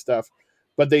that kind of stuff.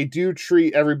 But they do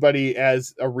treat everybody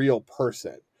as a real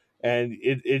person. And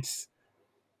it's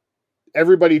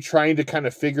everybody trying to kind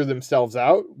of figure themselves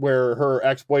out, where her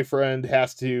ex-boyfriend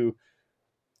has to,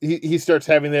 he starts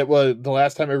having that, well, the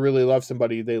last time I really loved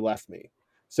somebody, they left me.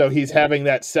 So he's having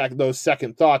those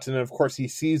second thoughts, and then of course he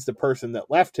sees the person that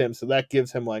left him, so that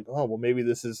gives him like, oh, well, maybe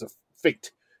this is a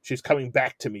fate. She's coming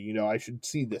back to me, I should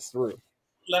see this through.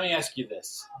 Let me ask you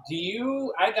this.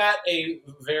 I got a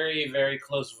very, very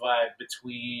close vibe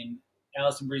between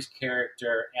Alison Brie's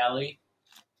character, Allie,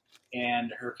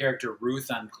 and her character, Ruth,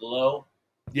 on Glow.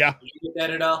 Yeah. Did you get that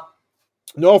at all?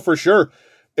 No, for sure.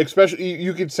 Especially,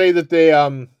 you could say that they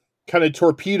kind of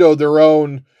torpedo their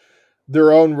own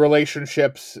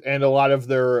relationships and a lot of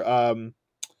their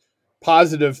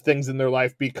positive things in their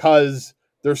life because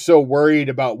they're so worried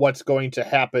about what's going to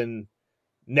happen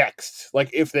next. Like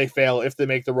if they fail, if they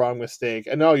make the wrong mistake.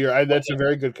 And no, that's a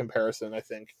very good comparison, I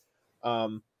think.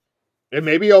 And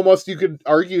maybe almost you could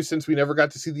argue, since we never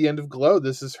got to see the end of Glow,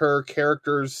 this is her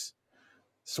character's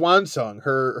swan song,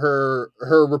 her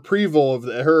reprieval of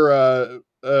her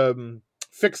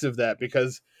fix of that,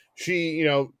 because she,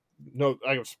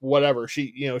 I guess whatever,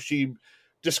 she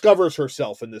discovers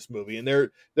herself in this movie, and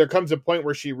there comes a point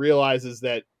where she realizes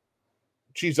that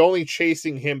she's only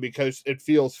chasing him because it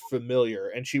feels familiar,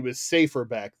 and she was safer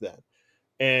back then,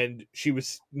 and she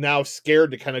was now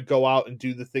scared to kind of go out and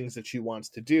do the things that she wants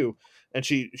to do. And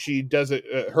she does it.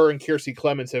 Her and Kiersey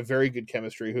Clemons have very good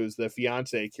chemistry. Who's the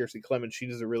fiance, Kiersey Clemons? She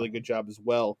does a really good job as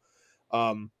well.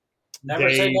 Never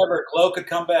say never. Glow could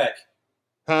come back.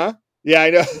 Huh? Yeah, I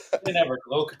know. Never.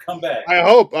 Glow could come back. I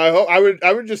hope. I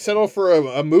would just settle for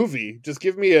a movie. Just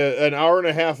give me an hour and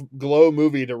a half Glow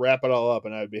movie to wrap it all up,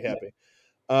 and I'd be happy.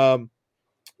 Yeah.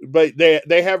 But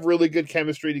they have really good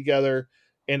chemistry together,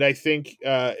 and I think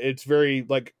it's very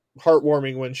like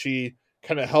heartwarming when she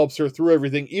kind of helps her through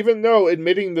everything, even though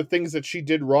admitting the things that she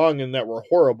did wrong and that were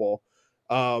horrible.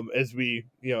 As we,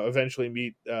 eventually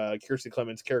meet Kiersey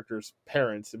Clemons' character's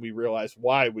parents, and we realize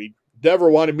why we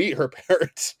never want to meet her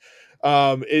parents.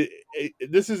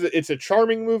 It's a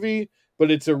charming movie, but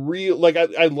it's a real, like,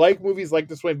 I like movies like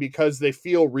this one because they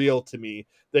feel real to me.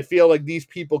 They feel like these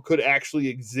people could actually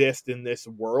exist in this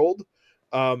world.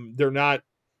 They're not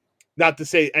to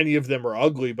say any of them are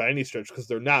ugly by any stretch, because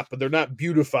they're not, but they're not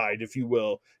beautified, if you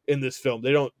will, in this film.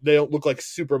 They don't look like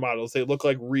supermodels. They look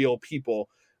like real people.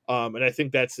 And I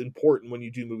think that's important when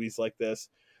you do movies like this.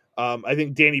 I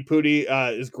think Danny Pudi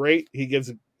is great. He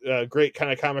gives a great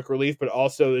kind of comic relief, but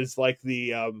also is like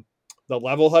the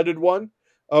level-headed one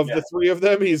of the three of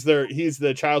them. He's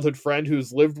the childhood friend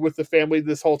who's lived with the family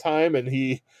this whole time, and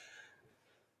he.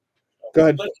 Go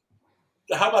ahead.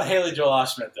 How about Haley Joel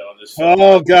Osment though in this film?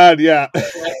 Oh God, yeah.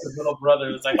 His little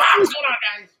brother was like, "Wow, what's going on,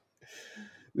 guys?"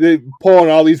 They pulling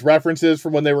all these references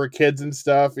from when they were kids and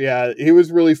stuff. Yeah, he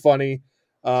was really funny.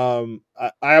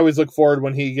 I always look forward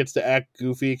when he gets to act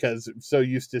goofy because I'm so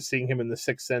used to seeing him in The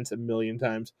Sixth Sense a million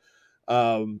times.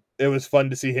 It was fun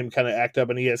to see him kind of act up,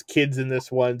 and he has kids in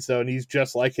this one, so and he's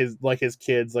just like his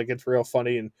kids. Like it's real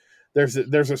funny, and there's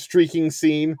a streaking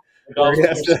scene The where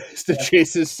golf he course. has to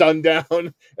chase his son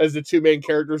down as the two main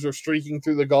characters are streaking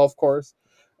through the golf course.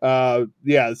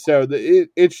 Yeah, so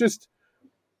it's just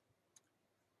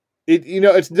it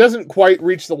it doesn't quite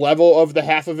reach the level of the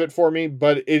half of it for me,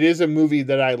 but it is a movie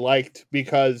that I liked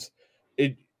because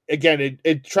it again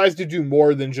it tries to do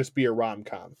more than just be a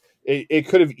rom-com. It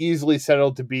could have easily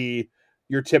settled to be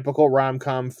your typical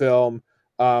rom-com film,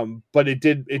 but it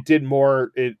did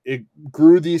more. It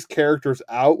grew these characters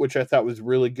out, which I thought was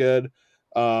really good.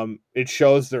 It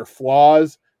shows their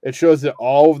flaws. It shows that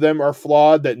all of them are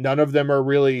flawed, that none of them are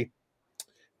really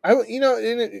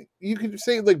you could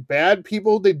say like bad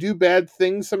people, they do bad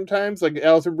things sometimes, like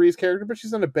Alison Brie's character, but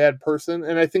she's not a bad person.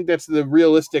 And I think that's the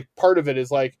realistic part of it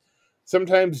is like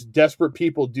sometimes desperate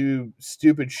people do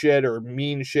stupid shit or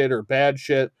mean shit or bad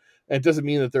shit. And it doesn't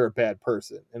mean that they're a bad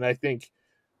person. And I think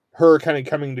her kind of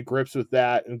coming to grips with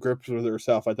that and grips with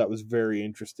herself, I thought was very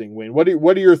interesting. Wayne, what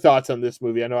are your thoughts on this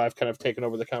movie? I know I've kind of taken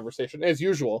over the conversation as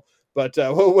usual, but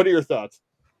what are your thoughts?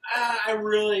 I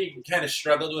really kind of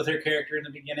struggled with her character in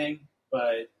the beginning,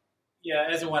 but yeah,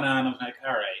 as it went on, I'm like,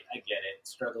 all right, I get it,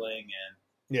 struggling, and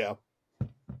Yeah.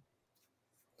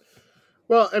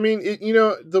 Well, I mean,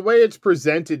 the way it's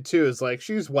presented too is like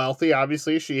she's wealthy.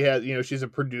 Obviously, she has, she's a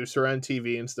producer on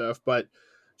TV and stuff, but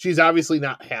she's obviously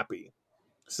not happy.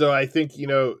 So I think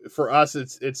for us,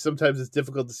 it's sometimes it's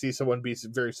difficult to see someone be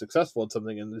very successful at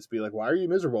something and just be like, "Why are you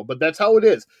miserable?" But that's how it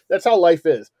is. That's how life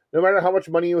is. No matter how much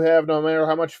money you have, no matter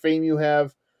how much fame you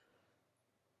have,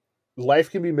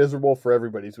 life can be miserable for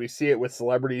everybody. So we see it with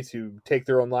celebrities who take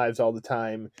their own lives all the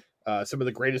time. Some of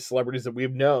the greatest celebrities that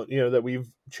we've known, that we've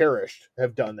cherished,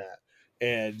 have done that.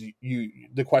 And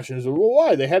the question is, well,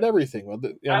 why? They had everything. Well,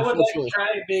 I would like to unfortunately, try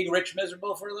being rich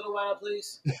miserable for a little while,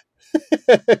 please.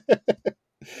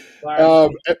 Sorry, I'm um,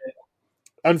 feeling it.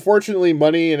 unfortunately,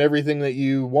 money and everything that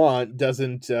you want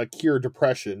doesn't cure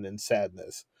depression and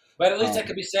sadness. But at least I Um,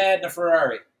 could be sad in a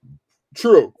Ferrari.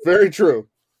 True, very true.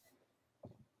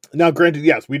 Now, granted,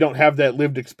 yes, we don't have that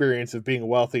lived experience of being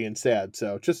wealthy and sad,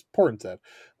 so just poor and sad.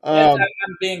 Um,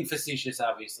 I'm being facetious,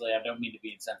 obviously. I don't mean to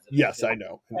be insensitive. yes, I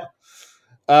know.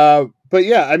 But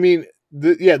yeah, I mean,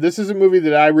 this is a movie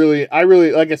that I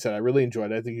really, like I said, I really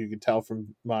enjoyed. I think you could tell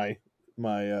from my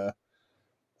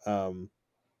um,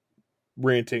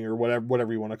 ranting or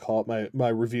whatever you want to call it, my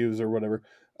reviews or whatever.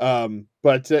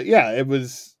 But yeah, it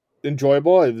was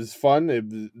enjoyable. It was fun. It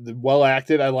was well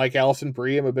acted. I like Alison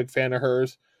Brie. I'm a big fan of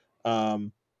hers.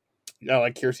 Um, I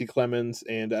like Kiersey Clemens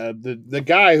and the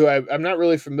guy who I'm not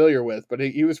really familiar with, but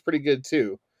he was pretty good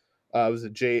too. Was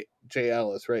it Jay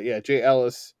Ellis, right? Yeah, Jay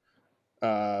Ellis.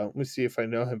 Let me see if I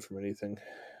know him from anything.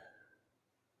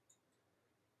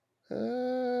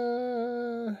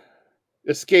 The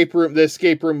escape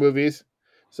room movies.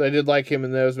 So I did like him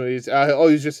in those movies.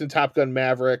 He's just in Top Gun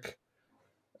Maverick.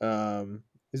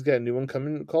 He's got a new one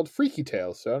coming called Freaky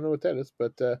Tales. So I don't know what that is,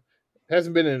 but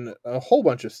hasn't been in a whole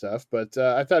bunch of stuff. But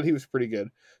I thought he was pretty good.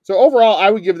 So overall, I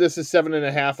would give this a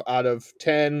 7.5 out of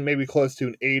 10, maybe close to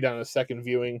an 8 on a second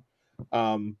viewing.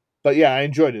 But yeah, I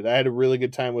enjoyed it. I had a really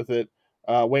good time with it.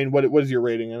 Wayne, what is your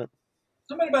rating on it?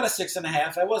 I'm at about a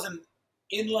 6.5. I wasn't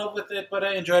in love with it, but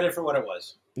I enjoyed it for what it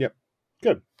was. Yep,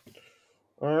 good.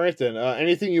 All right then.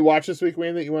 Anything you watched this week,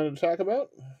 Wayne, that you wanted to talk about?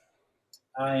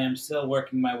 I am still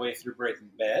working my way through Breaking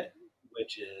Bad,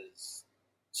 which is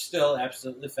still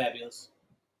absolutely fabulous.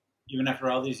 Even after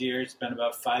all these years, it's been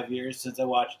about 5 years since I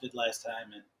watched it last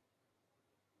time, and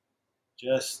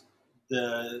just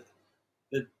the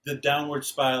downward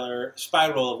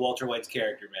spiral of Walter White's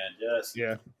character, man. Just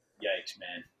Yeah. yikes,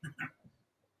 man.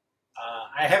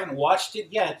 I haven't watched it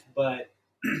yet, but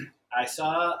I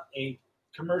saw a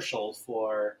commercial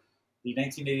for the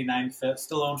 1989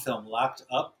 Stallone film Locked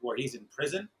Up, where he's in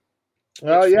prison.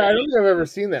 Oh It's yeah, I very don't think I've ever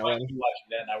seen that going one. to be watching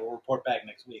that, and I will report back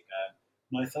next week on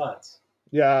my thoughts.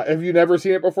 Yeah, have you never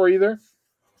seen it before either?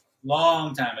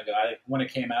 Long time ago, when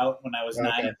it came out, when I was 9, I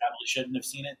Okay. probably shouldn't have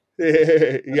seen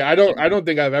it. Yeah, I don't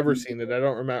think I've ever seen it. I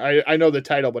don't remember. I know the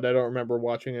title, but I don't remember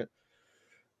watching it.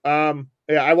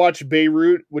 Yeah, I watched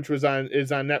Beirut, which is on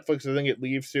Netflix. I think it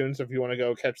leaves soon, so if you want to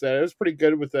go catch that, it was pretty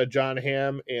good with John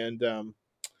Hamm and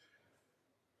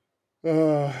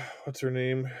what's her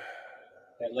name?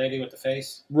 That lady with the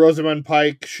face. Rosamund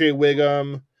Pike, Shea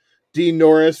Wiggum, Dean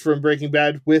Norris from Breaking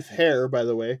Bad with hair, by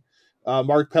the way.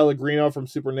 Mark Pellegrino from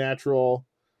Supernatural.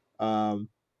 Um,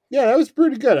 yeah, that was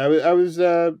pretty good. I was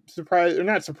surprised, or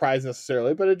not surprised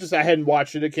necessarily, but I hadn't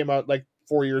watched it. It came out like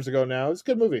 4 years ago now. It's a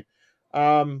good movie.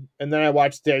 And then I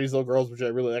watched Daddy's Little Girls, which I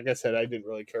really, like I said, I didn't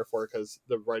really care for because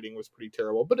the writing was pretty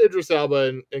terrible. But Idris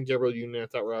Elba and Gabriel Union I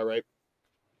thought were all right.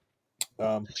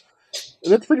 And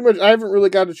that's pretty much. I haven't really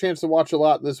got a chance to watch a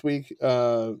lot this week.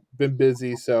 Been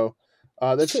busy, so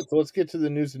that's it. So let's get to the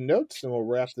news and notes, and we'll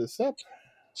wrap this up.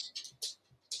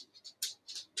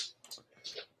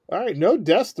 All right, no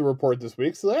deaths to report this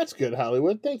week, so that's good,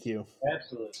 Hollywood. Thank you.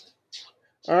 Absolutely.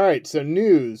 All right, so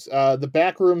news. The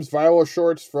Backrooms viral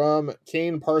shorts from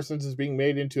Kane Parsons is being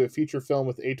made into a feature film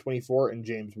with A24 and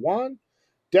James Wan.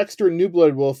 Dexter New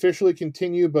Blood will officially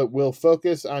continue, but will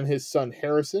focus on his son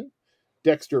Harrison.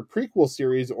 Dexter prequel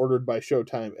series ordered by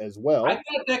Showtime as well. I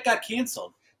thought that got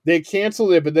canceled. They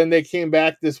canceled it, but then they came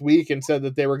back this week and said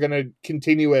that they were going to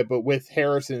continue it, but with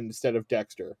Harrison instead of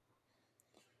Dexter.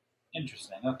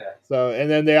 Interesting. Okay. So,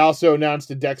 and then they also announced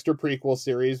a Dexter prequel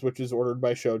series, which is ordered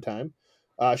by Showtime.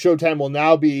 Showtime will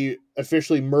now be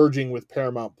officially merging with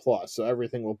Paramount Plus, so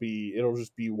everything it'll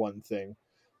just be one thing.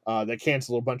 They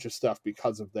canceled a bunch of stuff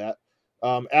because of that.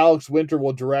 Alex Winter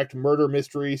will direct Murder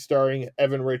Mystery starring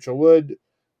Evan Rachel Wood,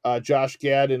 Josh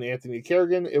Gad, and Anthony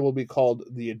Kerrigan. It will be called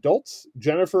The Adults.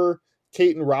 Jennifer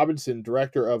Caton Robinson,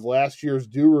 director of last year's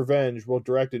Do Revenge, will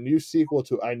direct a new sequel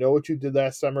to I Know What You Did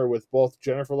Last Summer with both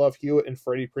Jennifer Love Hewitt and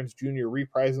Freddie Prinze Jr.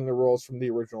 reprising the roles from the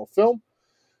original film.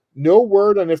 No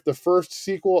word on if the first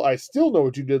sequel, I Still Know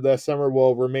What You Did Last Summer,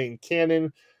 will remain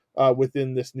canon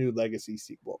within this new legacy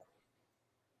sequel.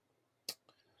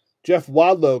 Jeff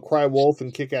Wadlow, Cry Wolf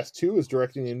and Kick-Ass 2, is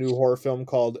directing a new horror film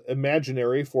called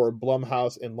Imaginary for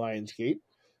Blumhouse and Lionsgate.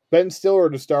 Ben Stiller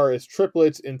to star as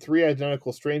triplets in Three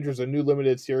Identical Strangers, a new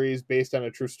limited series based on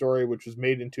a true story, which was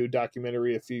made into a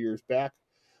documentary a few years back.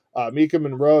 Mika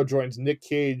Monroe joins Nick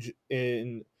Cage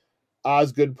in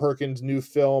Osgood Perkins' new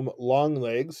film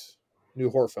Longlegs, new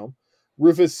horror film.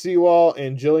 Rufus Sewell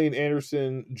and Gillian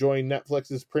Anderson join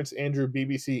Netflix's Prince Andrew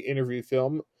BBC interview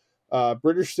film.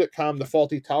 British sitcom The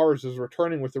Fawlty Towers is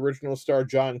returning with original star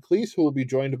John Cleese, who will be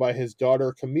joined by his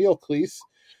daughter Camille Cleese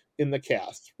in the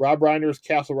cast. Rob Reiner's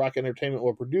Castle Rock Entertainment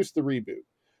will produce the reboot.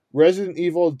 Resident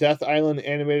Evil Death Island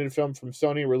animated film from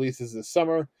Sony releases this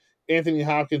summer. Anthony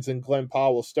Hopkins and Glenn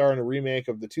Powell will star in a remake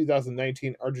of the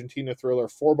 2019 Argentina thriller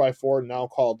 4x4, now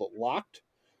called Locked.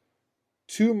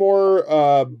 2 more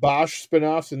Bosch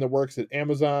spinoffs in the works at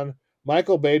Amazon.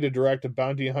 Michael Bay to direct a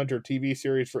Bounty Hunter TV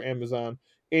series for Amazon.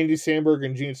 Andy Samberg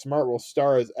and Jean Smart will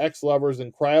star as ex-lovers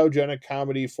in cryogenic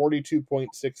comedy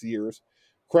 42.6 Years.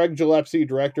 Craig Gillespie,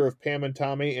 director of Pam and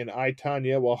Tommy and I,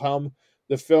 Tonya, will helm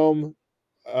the film,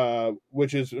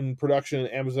 which is in production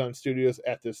at Amazon Studios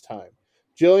at this time.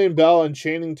 Jillian Bell and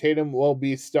Channing Tatum will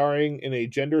be starring in a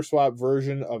gender-swap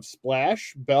version of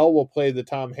Splash. Bell will play the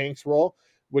Tom Hanks role,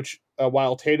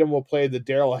 while Tatum will play the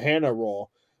Daryl Hannah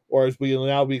role, or as we will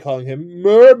now be calling him,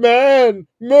 Merman!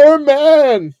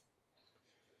 Merman!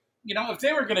 You know, if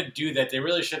they were going to do that, they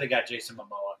really should have got Jason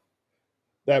Momoa.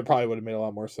 That probably would have made a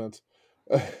lot more sense.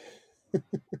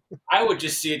 I would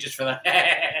just see it just for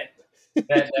that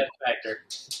factor.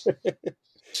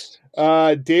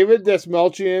 David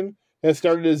Desmelchian has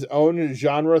started his own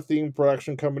genre-themed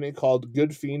production company called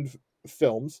Good Fiend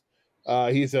Films.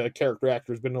 He's a character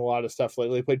actor, has been in a lot of stuff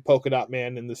lately. He played Polka Dot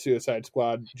Man in the Suicide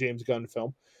Squad James Gunn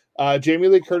film. Jamie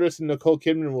Lee Curtis and Nicole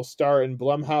Kidman will star in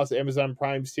Blumhouse Amazon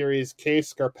Prime series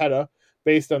Case Scarpetta,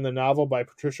 based on the novel by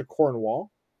Patricia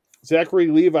Cornwall. Zachary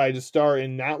Levi to star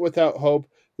in Not Without Hope,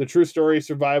 the true story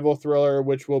survival thriller,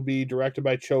 which will be directed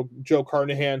by Joe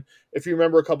Carnahan. If you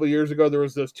remember a couple years ago, there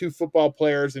was those 2 football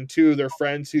players and 2 of their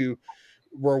friends who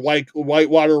were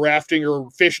whitewater rafting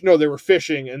or fish. No, they were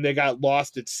fishing and they got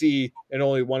lost at sea and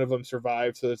only one of them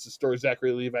survived. So it's the story.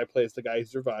 Zachary Levi plays the guy who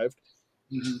survived.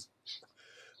 Mm-hmm.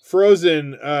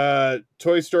 Frozen,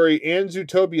 Toy Story, and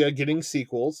Zootopia getting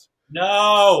sequels.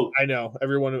 No, I know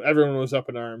everyone was up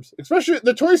in arms, especially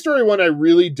the Toy Story one. I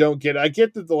really don't get. I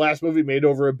get that the last movie made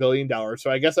over $1 billion, so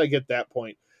I guess I get that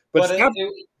point. But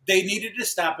they needed to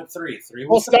stop at 3. 3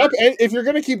 well, stop. If you're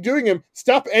going to keep doing them,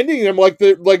 stop ending them like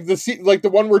the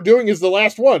one we're doing is the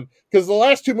last one, because the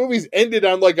last 2 movies ended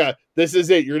on like a this is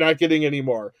it, you're not getting any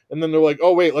more, and then they're like,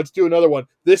 oh wait, let's do another one.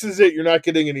 This is it, you're not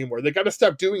getting any more. They got to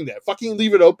stop doing that. Fucking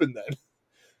leave it open then.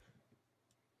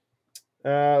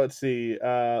 Let's see.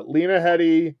 Lena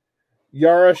Headey,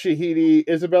 Yara Shahidi,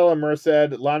 Isabella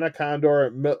Merced, Lana Condor,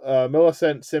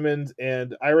 Millicent Simmons,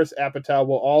 and Iris Apatow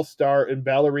will all star in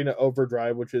Ballerina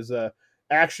Overdrive, which is a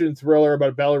action thriller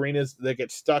about ballerinas that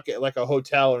get stuck at like a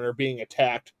hotel and are being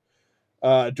attacked.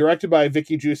 Directed by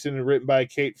Vicky Jewson and written by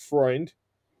Kate Freund.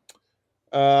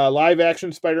 Live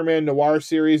action Spider-Man noir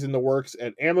series in the works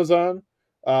at Amazon.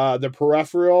 The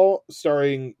Peripheral,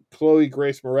 starring Chloe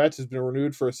Grace Moretz, has been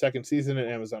renewed for a second season at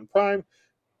Amazon Prime.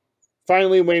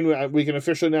 Finally, Wayne, we can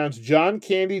officially announce John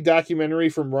Candy documentary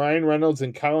from Ryan Reynolds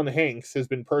and Colin Hanks has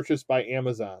been purchased by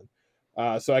Amazon.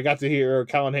 So I got to hear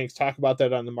Colin Hanks talk about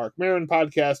that on the Mark Maron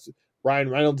podcast. Ryan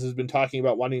Reynolds has been talking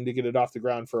about wanting to get it off the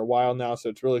ground for a while now, so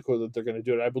it's really cool that they're going to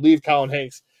do it. I believe Colin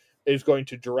Hanks is going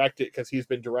to direct it because he's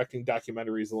been directing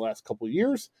documentaries the last couple of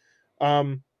years.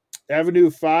 Avenue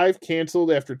 5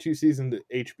 canceled after 2 seasons at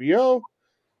HBO.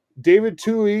 David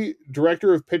Twohy,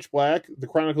 director of Pitch Black, The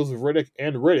Chronicles of Riddick,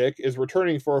 and Riddick, is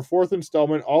returning for a 4th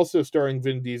installment, also starring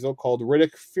Vin Diesel, called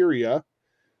Riddick Furia.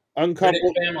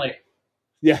 Riddick family.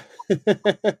 Yeah.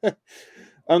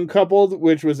 Uncoupled,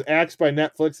 which was axed by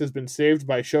Netflix, has been saved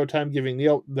by Showtime, giving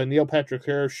the Neil Patrick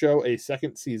Harris Show a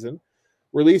second season.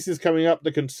 Release is coming up.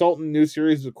 The Consultant new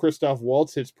series with Christoph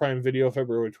Waltz hits Prime Video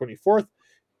February 24th.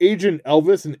 Agent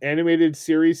Elvis, an animated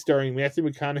series starring Matthew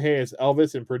McConaughey as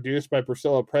Elvis and produced by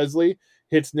Priscilla Presley,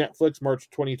 hits Netflix March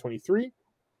 2023.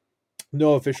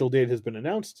 No official date has been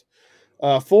announced.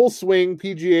 Full Swing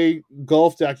PGA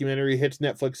Golf documentary hits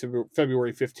Netflix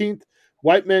February 15th.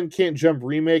 White Men Can't Jump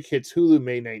remake hits Hulu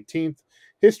May 19th.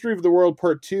 History of the World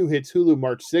Part 2 hits Hulu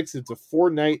March 6th. It's a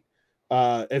 4-night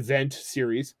event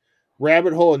series.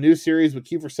 Rabbit Hole, a new series with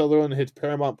Kiefer Sutherland, hits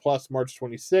Paramount Plus March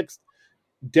 26th.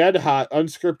 Dead Hot,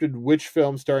 unscripted witch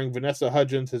film starring Vanessa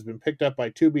Hudgens, has been picked up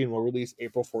by Tubi and will release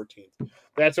April 14th.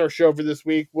 That's our show for this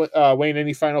week. Wayne,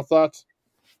 any final thoughts?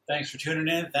 Thanks for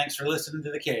tuning in. Thanks for listening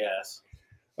to the chaos.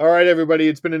 All right, everybody.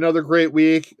 It's been another great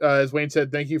week. As Wayne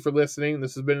said, thank you for listening.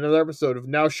 This has been another episode of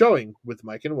Now Showing with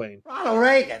Mike and Wayne. Ronald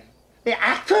Reagan, the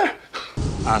actor?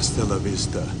 Hasta la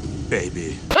vista,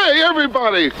 baby. Hey,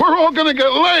 everybody, we're all going to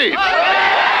get laid.